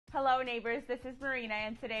Hello neighbors, this is Marina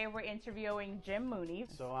and today we're interviewing Jim Mooney.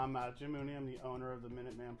 So I'm Jim Mooney, I'm the owner of the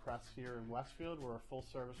Minuteman Press here in Westfield. We're a full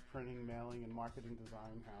service printing, mailing, and marketing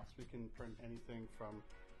design house. We can print anything from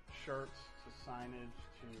shirts to signage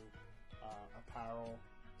to apparel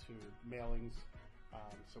to mailings.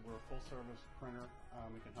 So we're a full service printer.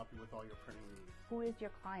 We can help you with all your printing needs. Who is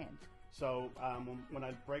your client? So when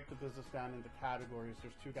I break the business down into categories,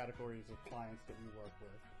 there's two categories of clients that we work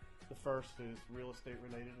with. The first is real estate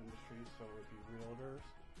related industries, so it would be realtors,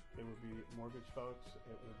 it would be mortgage folks,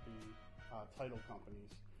 it would be title companies.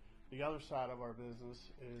 The other side of our business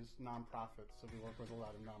is nonprofits, so we work with a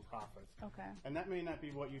lot of nonprofits. Okay. And that may not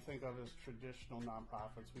be what you think of as traditional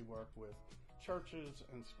nonprofits. We work with churches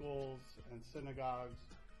and schools and synagogues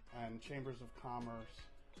and chambers of commerce.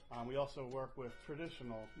 We also work with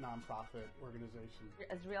traditional nonprofit organizations.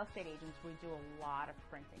 As real estate agents, we do a lot of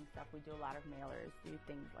printing stuff. We do a lot of mailers, do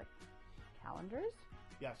things like calendars?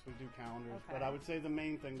 Yes, we do calendars, okay. But I would say the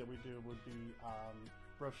main thing that we do would be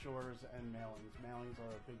brochures and mailings. Mailings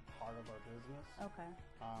are a big part of our business. Okay.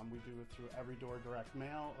 We do it through every door direct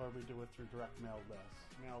mail, or we do it through direct mail lists.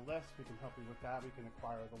 Mail lists, we can help you with that. We can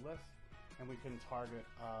acquire the list, and we can target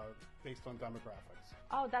based on demographics.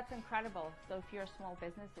 Oh, that's incredible. So if you're a small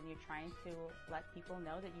business and you're trying to let people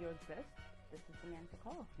know that you exist, this is the man to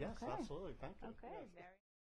call. Yes, okay. Absolutely. Thank you. Okay. Yes. Very